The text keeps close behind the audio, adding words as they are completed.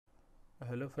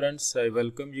Hello friends, I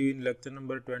welcome you in lecture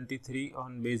number 23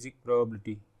 on basic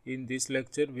probability. In this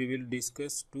lecture, we will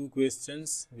discuss two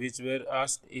questions which were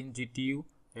asked in GTU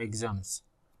exams.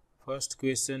 First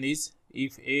question is,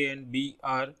 if A and B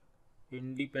are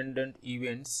independent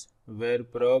events where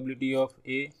probability of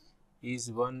A is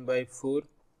 1 by 4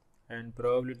 and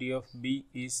probability of B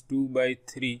is 2 by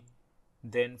 3,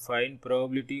 then find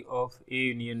probability of A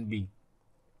union B.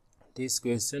 This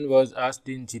question was asked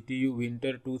in GTU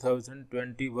Winter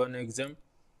 2021 exam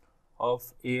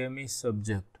of AME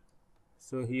subject.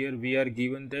 So here we are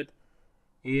given that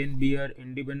A and B are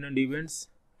independent events,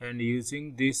 and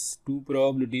using these two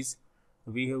probabilities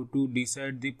we have to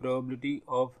decide the probability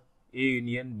of A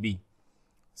union B.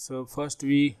 So first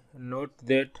we note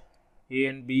that A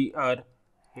and B are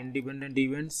independent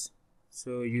events.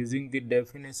 So using the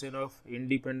definition of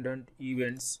independent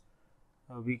events,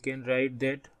 we can write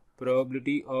that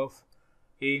probability of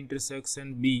A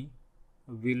intersection B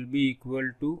will be equal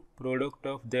to product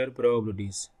of their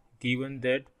probabilities, given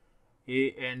that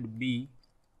A and B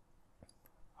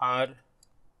are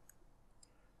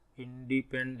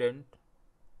independent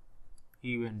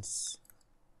events.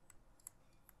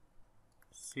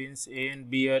 Since A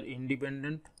and B are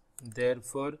independent,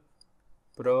 therefore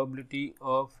probability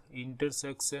of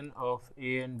intersection of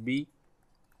A and B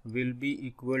will be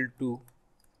equal to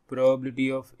probability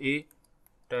of A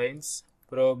times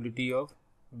probability of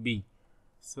B.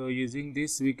 So using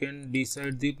this we can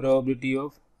decide the probability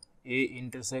of A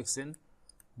intersection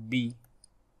B.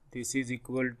 This is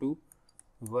equal to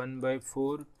 1 by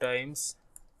 4 times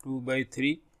 2 by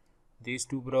 3. These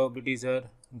two probabilities are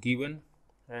given,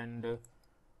 and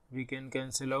we can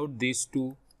cancel out these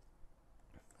two,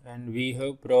 and we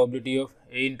have probability of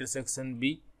A intersection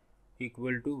B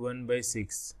equal to 1 by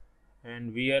 6.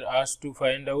 And we are asked to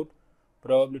find out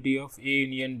probability of A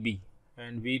union B,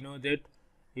 and we know that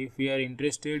if we are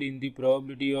interested in the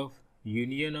probability of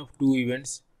union of two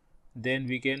events, then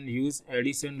we can use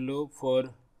addition law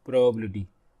for probability.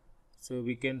 So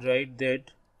we can write that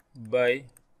by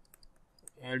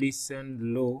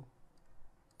addition law,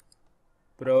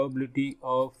 probability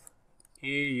of A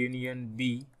union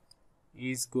B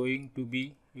is going to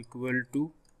be equal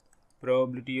to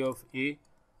probability of A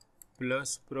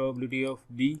plus probability of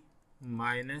B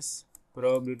minus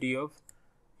probability of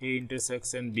A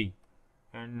intersection B.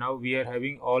 And now we are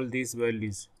having all these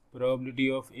values. Probability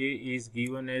of A is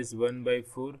given as 1 by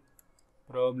 4,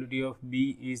 probability of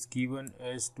B is given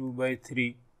as 2 by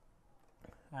 3,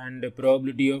 and the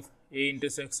probability of A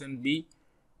intersection B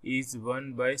is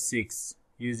 1 by 6,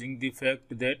 using the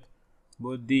fact that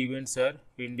both the events are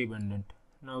independent.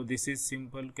 Now this is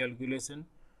simple calculation.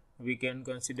 We can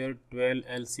consider 12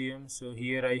 LCM. So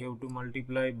here I have to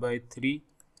multiply by 3,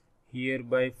 here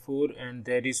by 4, and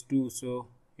there is 2, so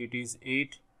it is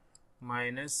 8,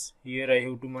 minus here I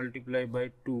have to multiply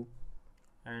by 2,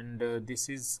 and this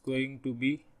is going to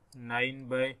be 9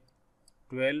 by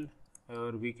 12,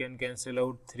 or we can cancel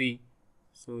out 3,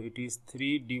 so it is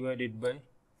 3 divided by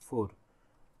 4.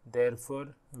 Therefore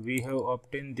we have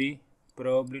obtained the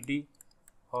probability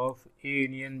of A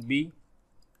union B,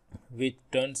 which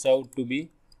turns out to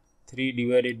be 3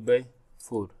 divided by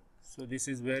 4. So this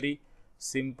is very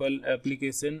simple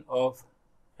application of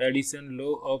addition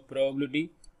law of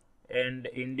probability and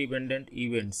independent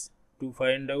events. To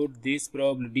find out this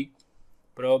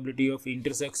probability of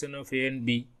intersection of A and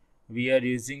B, we are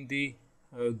using the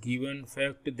given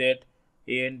fact that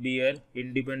A and B are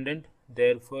independent.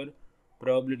 Therefore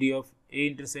probability of A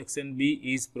intersection B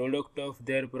is product of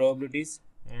their probabilities,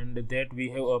 and that we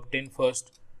have obtained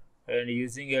first, and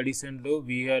using addition law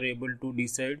we are able to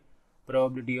decide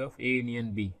probability of A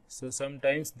union B. So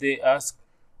sometimes they ask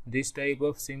this type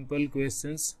of simple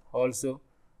questions also,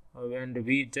 and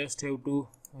we just have to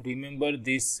remember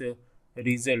these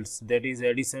results, that is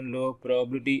addition law of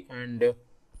probability, and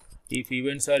if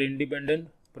events are independent,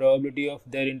 probability of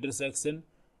their intersection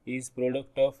is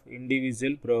product of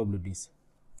individual probabilities.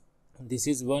 This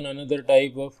is one another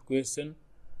type of question.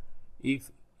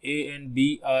 If A and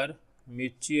B are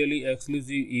mutually exclusive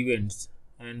events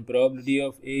and probability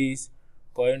of A is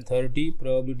 0.30,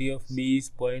 probability of B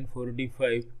is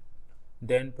 0.45,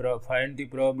 then find the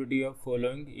probability of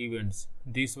following events.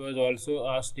 This was also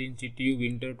asked in GTU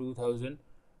Winter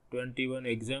 2021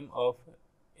 exam of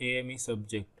AME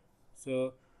subject.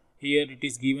 So here it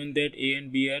is given that A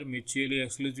and B are mutually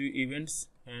exclusive events,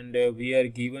 and we are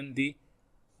given the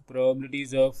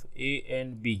probabilities of A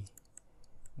and B.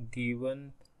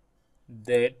 Given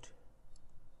that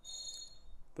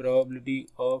probability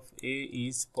of A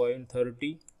is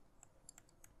 0.30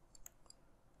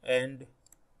 and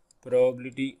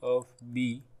probability of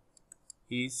B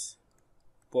is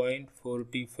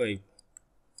 0.45.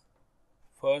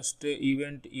 First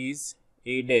event is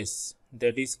A dash,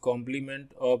 that is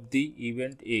complement of the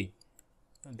event A.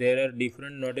 There are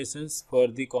different notations for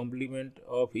the complement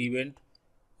of event.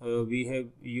 We have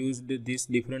used these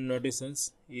different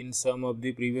notations in some of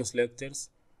the previous lectures.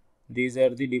 These are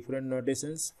the different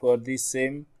notations for the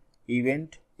same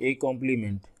event A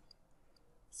complement.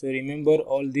 So remember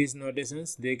all these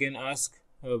notations. They can ask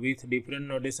with different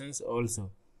notations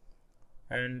also.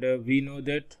 And we know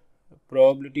that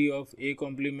probability of A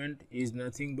complement is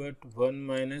nothing but 1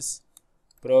 minus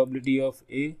probability of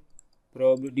A.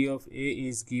 Probability of A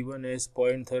is given as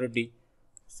 0.30.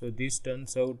 So this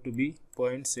turns out to be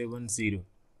 0.70.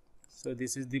 So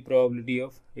this is the probability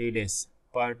of A dash,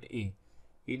 part A.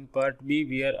 In part B,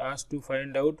 we are asked to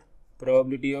find out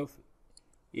probability of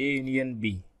A union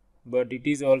B. But it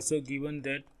is also given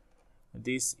that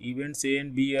these events A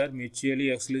and B are mutually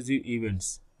exclusive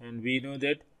events. And we know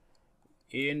that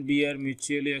A and B are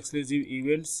mutually exclusive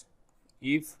events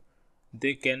if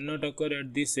they cannot occur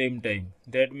at the same time.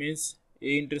 That means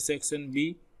A intersection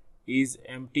B is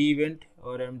empty event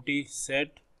or empty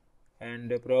set, and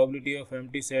the probability of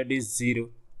empty set is 0.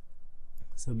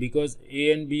 So because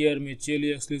A and B are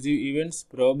mutually exclusive events,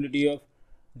 probability of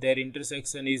their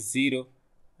intersection is 0,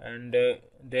 and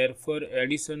therefore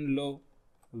addition law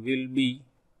will be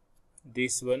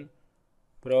this one.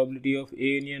 Probability of A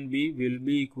union B will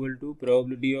be equal to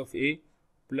probability of A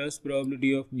plus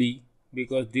probability of B,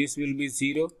 because this will be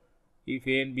 0 if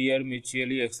A and B are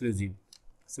mutually exclusive.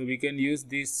 So we can use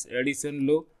this addition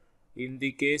law in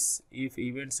the case if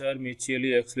events are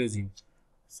mutually exclusive.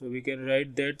 So we can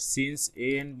write that since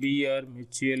A and B are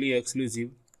mutually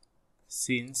exclusive,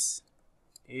 since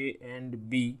A and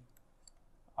B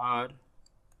are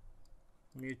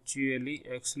mutually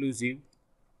exclusive,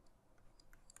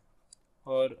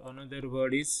 or another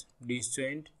word is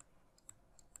disjoint,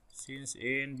 since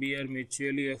A and B are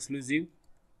mutually exclusive,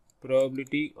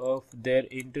 probability of their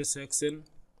intersection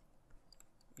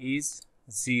is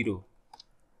 0,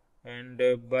 and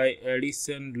by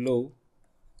addition law,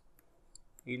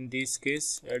 in this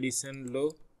case addition law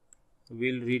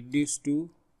will reduce to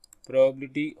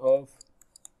probability of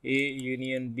A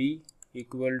union B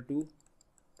equal to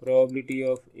probability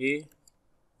of A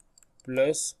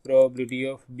plus probability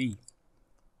of B,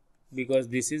 because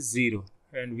this is 0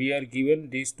 and we are given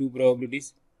these two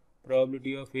probabilities.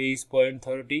 Probability of A is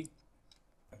 0.30,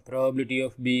 probability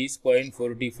of B is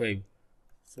 0.45.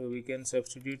 So we can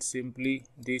substitute simply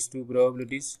these two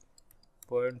probabilities,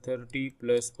 0.30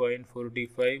 plus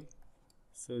 0.45.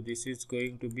 So this is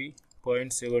going to be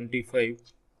 0.75.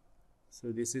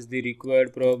 So this is the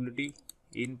required probability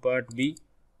in part B,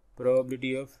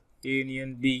 probability of A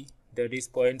union B, that is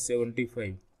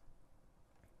 0.75.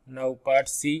 Now part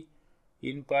C.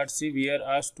 In part C, we are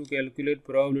asked to calculate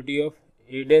probability of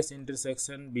A dash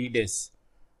intersection B dash,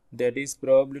 that is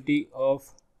probability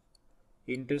of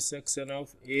intersection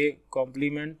of A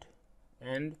complement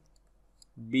and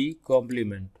B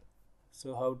complement.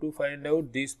 So how to find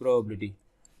out this probability?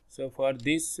 So for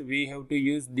this we have to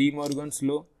use De Morgan's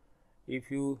law. If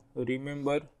you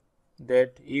remember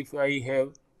that if I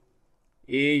have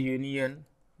A union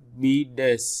B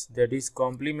dash, that is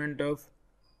complement of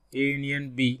A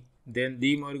union B, then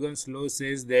De Morgan's law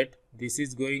says that this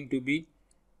is going to be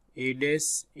A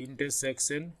dash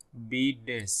intersection B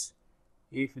dash.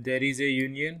 If there is a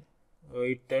union,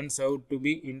 it turns out to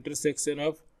be intersection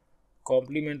of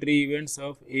complementary events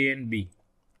of A and B.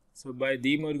 So by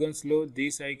De Morgan's law,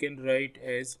 this I can write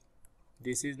as,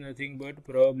 this is nothing but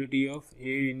probability of A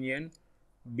union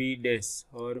B dash,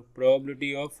 or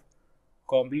probability of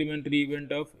complementary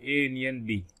event of A union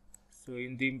B. So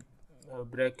in the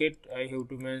bracket I have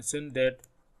to mention that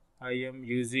I am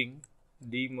using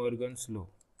De Morgan's law.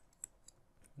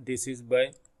 This is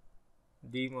by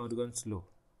De Morgan's law.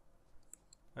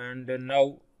 And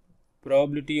now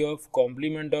probability of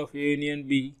complement of A union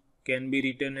B can be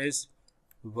written as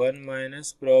 1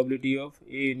 minus probability of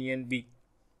A union B,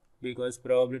 because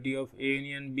probability of A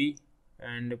union B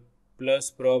and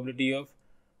plus probability of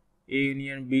A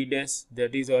union B dash,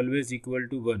 that is always equal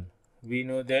to 1. We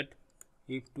know that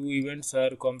if two events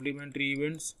are complementary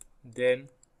events, then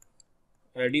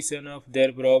addition of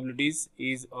their probabilities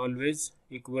is always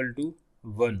equal to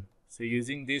 1. So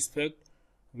using this fact,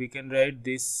 we can write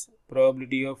this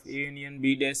probability of A union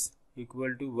B dash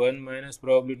equal to 1 minus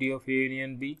probability of A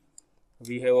union B.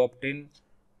 We have obtained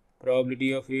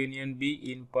probability of A union B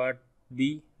in part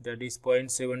B, that is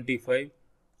 0.75.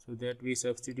 So that we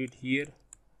substitute here,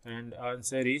 and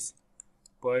answer is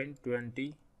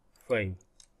 0.25.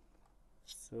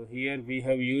 So here we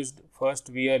have used, first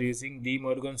we are using De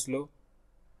Morgan's law,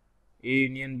 A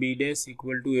union B dash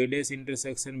equal to A dash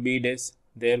intersection B dash.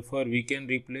 Therefore, we can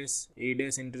replace A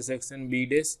dash intersection B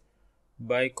dash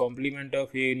by complement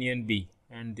of A union B,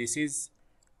 and this is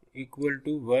equal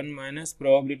to 1 minus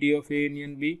probability of A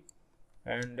union B,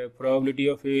 and probability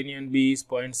of A union B is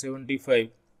 0.75.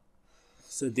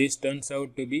 So this turns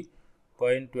out to be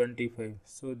 0.25.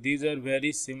 So these are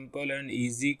very simple and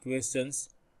easy questions.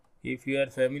 If you are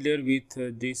familiar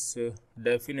with these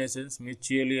definitions,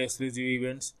 mutually exclusive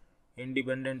events,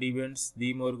 independent events,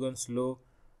 De Morgan's law,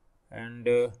 and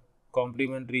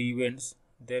complementary events,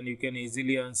 then you can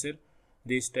easily answer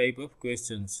this type of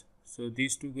questions. So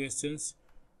these two questions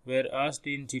were asked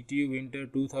in GTU Winter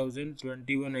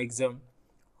 2021 exam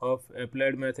of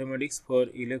Applied Mathematics for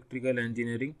Electrical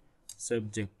Engineering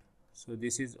subject. So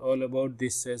this is all about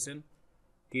this session.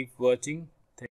 Keep watching.